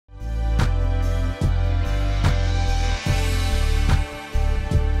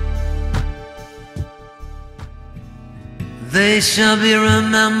They shall be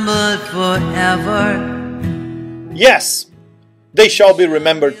remembered forever. Yes, they shall be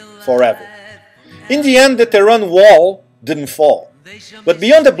remembered forever. In the end, the Tehran wall didn't fall. But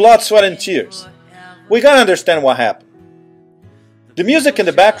beyond the blood, sweat and tears, we gotta understand what happened. The music in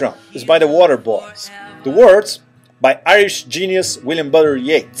the background is by the Waterboys. The words by Irish genius William Butler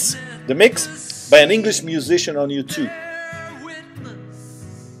Yeats. The mix by an English musician on YouTube.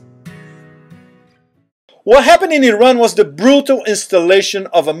 What happened in Iran was the brutal installation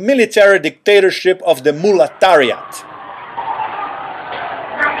of a military dictatorship of the mullahs.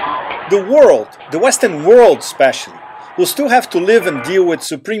 The world, the Western world especially, will still have to live and deal with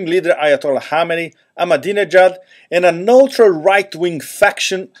Supreme Leader Ayatollah Khamenei, Ahmadinejad, and an ultra-right-wing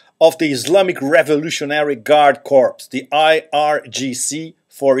faction of the Islamic Revolutionary Guard Corps, the IRGC,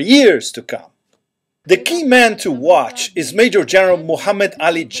 for years to come. The key man to watch is Major General Muhammad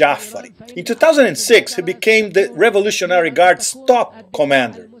Ali Jafari. In 2006, he became the Revolutionary Guard's top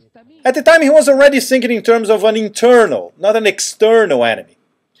commander. At the time, he was already thinking in terms of an internal, not an external enemy.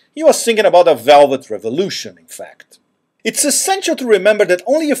 He was thinking about a Velvet Revolution, in fact. It's essential to remember that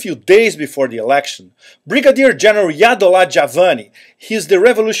only a few days before the election, Brigadier General Yadollah Javani, he is the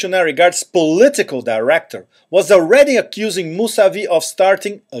Revolutionary Guard's political director, was already accusing Mousavi of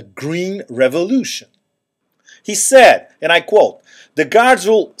starting a green revolution. He said, and I quote, "The guards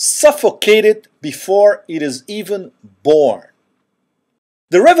will suffocate it before it is even born."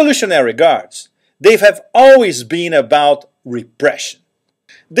 The Revolutionary Guards, they have always been about repression.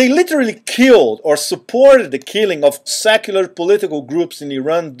 They literally killed or supported the killing of secular political groups in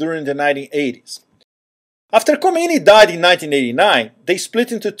Iran during the 1980s. After Khomeini died in 1989, they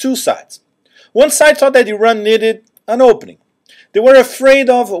split into two sides. One side thought that Iran needed an opening. They were afraid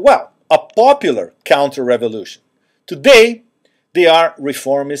of, well, a popular counter-revolution. Today, they are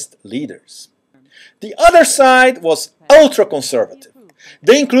reformist leaders. The other side was ultra-conservative.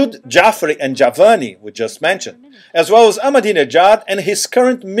 They include Jafari and Javani, we just mentioned, as well as Ahmadinejad and his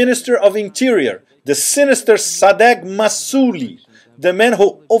current Minister of Interior, the sinister Sadegh Masouli, the man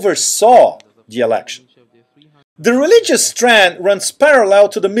who oversaw the election. The religious strand runs parallel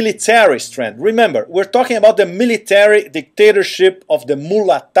to the military strand. Remember, we're talking about the military dictatorship of the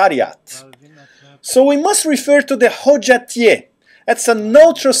mullahs. So we must refer to the Hojatieh. That's an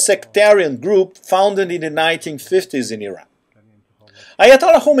ultra-sectarian group founded in the 1950s in Iran.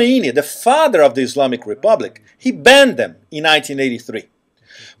 Ayatollah Khomeini, the father of the Islamic Republic, he banned them in 1983.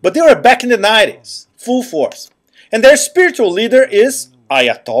 But they were back in the 90s, full force. And their spiritual leader is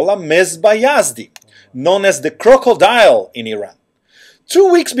Ayatollah Mesbayazdi, known as the crocodile in Iran. 2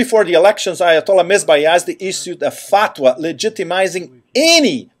 weeks before the elections, Ayatollah Mesbayazdi issued a fatwa legitimizing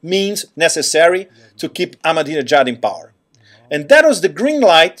any means necessary to keep Ahmadinejad in power. And that was the green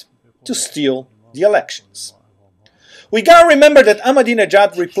light to steal the elections. We gotta remember that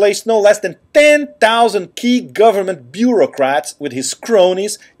Ahmadinejad replaced no less than 10,000 key government bureaucrats with his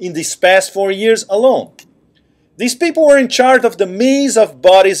cronies in these past 4 years alone. These people were in charge of the maze of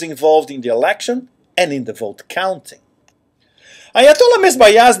bodies involved in the election and in the vote counting. Ayatollah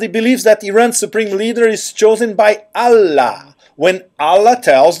Mesbayazdi believes that Iran's supreme leader is chosen by Allah, when Allah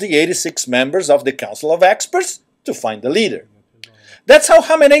tells the 86 members of the Council of Experts to find the leader. That's how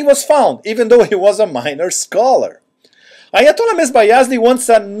Khamenei was found, even though he was a minor scholar. Ayatollah Mesbayazdi wants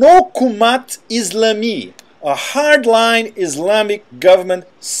a no-kumat Islami, a hardline Islamic government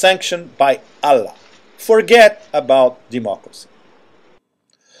sanctioned by Allah. Forget about democracy.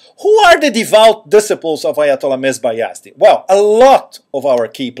 Who are the devout disciples of Ayatollah Mesbayazdi? Well, a lot of our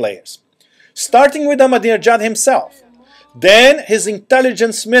key players. Starting with Ahmadinejad himself. Then his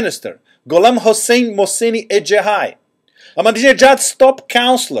intelligence minister, Gholam Hossein Mohseni Ejehai. Ahmadinejad's top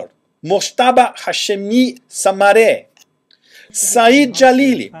counselor, Moshtaba Hashemi Samareh. Saeed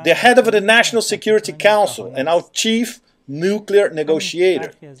Jalili, the head of the National Security Council and our chief nuclear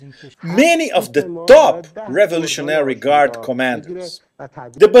negotiator. Many of the top Revolutionary Guard commanders.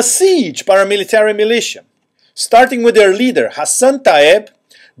 The Basij paramilitary militia, starting with their leader Hassan Taeb,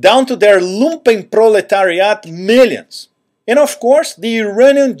 down to their lumpen proletariat millions. And of course, the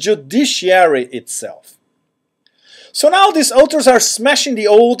Iranian judiciary itself. So now these ultras are smashing the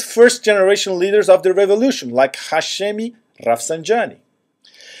old first-generation leaders of the revolution, like Hashemi Rafsanjani.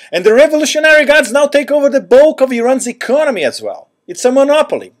 And the Revolutionary Guards now take over the bulk of Iran's economy as well. It's a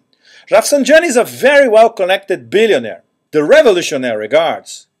monopoly. Rafsanjani is a very well-connected billionaire. The Revolutionary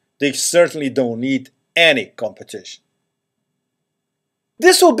Guards, they certainly don't need any competition.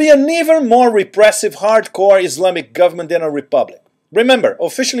 This will be an even more repressive, hardcore Islamic government than a republic. Remember,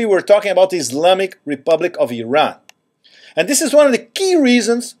 officially we're talking about the Islamic Republic of Iran. And this is one of the key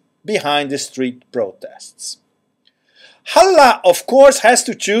reasons behind the street protests. Allah, of course, has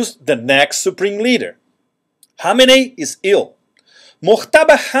to choose the next supreme leader. Khamenei is ill.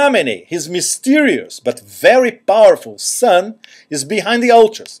 Mojtaba Khamenei, his mysterious but very powerful son, is behind the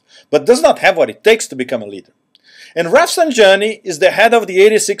ultras, but does not have what it takes to become a leader. And Rafsanjani is the head of the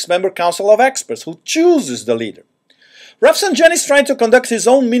 86-member Council of Experts, who chooses the leader. Rafsanjani is trying to conduct his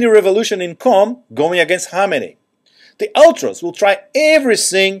own mini-revolution in Qom, going against Khamenei. The ultras will try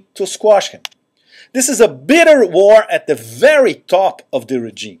everything to squash him. This is a bitter war at the very top of the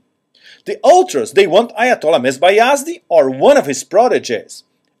regime. The ultras, they want Ayatollah Mesbayazdi or one of his proteges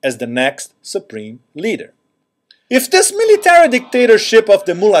as the next supreme leader. If this military dictatorship of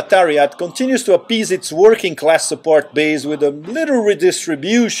the mullahs continues to appease its working class support base with a little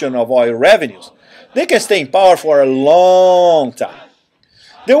redistribution of oil revenues, they can stay in power for a long time.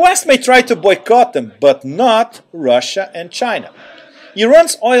 The West may try to boycott them, but not Russia and China.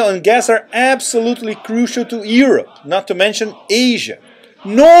 Iran's oil and gas are absolutely crucial to Europe, not to mention Asia.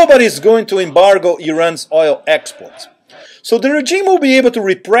 Nobody is going to embargo Iran's oil exports. So the regime will be able to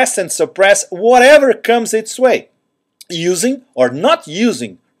repress and suppress whatever comes its way, using or not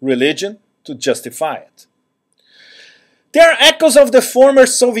using religion to justify it. There are echoes of the former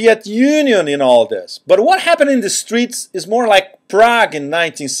Soviet Union in all this, but what happened in the streets is more like Prague in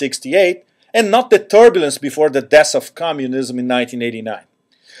 1968 and not the turbulence before the death of communism in 1989.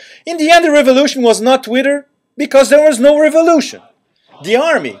 In the end, the revolution was not Twitter because there was no revolution. The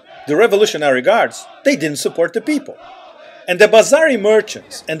army, the Revolutionary Guards, they didn't support the people. And the Bazari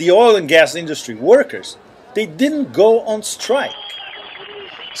merchants and the oil and gas industry workers, they didn't go on strike.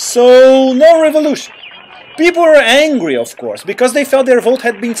 So, no revolution. People were angry, of course, because they felt their vote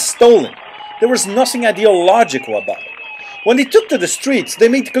had been stolen. There was nothing ideological about it. When they took to the streets, they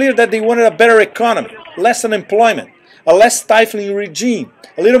made clear that they wanted a better economy, less unemployment, a less stifling regime,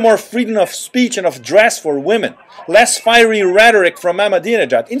 a little more freedom of speech and of dress for women, less fiery rhetoric from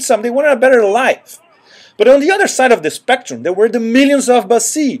Ahmadinejad. In sum, they wanted a better life. But on the other side of the spectrum, there were the millions of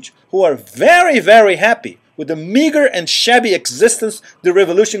Basij who are very, very happy with the meager and shabby existence the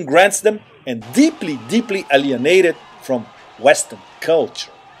revolution grants them and deeply, deeply alienated from Western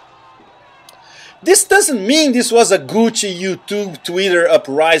culture. This doesn't mean this was a Gucci YouTube Twitter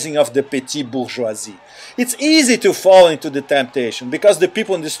uprising of the petit bourgeoisie. It's easy to fall into the temptation because the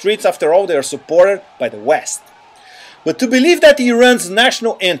people in the streets, after all, they are supported by the West. But to believe that Iran's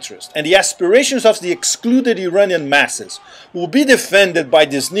national interest and the aspirations of the excluded Iranian masses will be defended by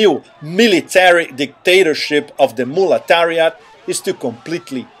this new military dictatorship of the mullahs is to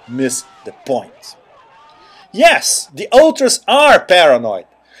completely miss the point. Yes, the ultras are paranoid.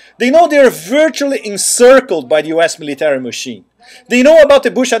 They know they are virtually encircled by the US military machine. They know about the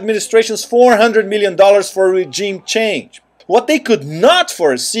Bush administration's $400 million for regime change. What they could not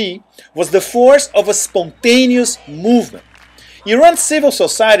foresee was the force of a spontaneous movement. Iran's civil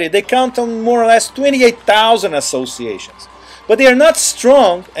society, they count on more or less 28,000 associations, but they are not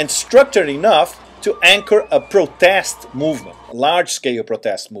strong and structured enough to anchor a protest movement, a large-scale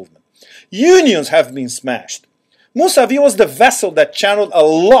protest movement. Unions have been smashed. Mousavi was the vessel that channeled a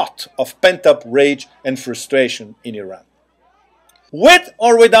lot of pent-up rage and frustration in Iran. With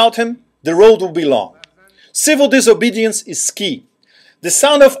or without him, the road will be long. Civil disobedience is key. The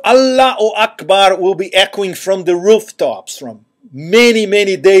sound of Allahu Akbar will be echoing from the rooftops from many,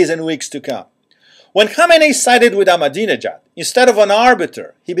 many days and weeks to come. When Khamenei sided with Ahmadinejad, instead of an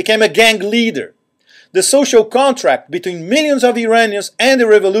arbiter, he became a gang leader. The social contract between millions of Iranians and the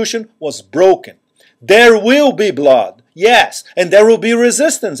revolution was broken. There will be blood, yes, and there will be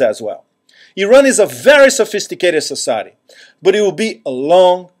resistance as well. Iran is a very sophisticated society, but it will be a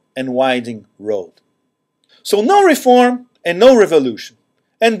long and winding road. So no reform and no revolution.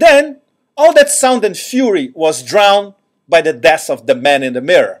 And then all that sound and fury was drowned by the death of the man in the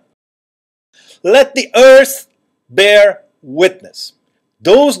mirror. Let the earth bear witness.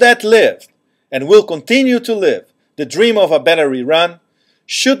 Those that lived and will continue to live the dream of a better Iran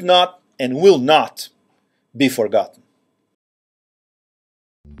should not and will not be forgotten.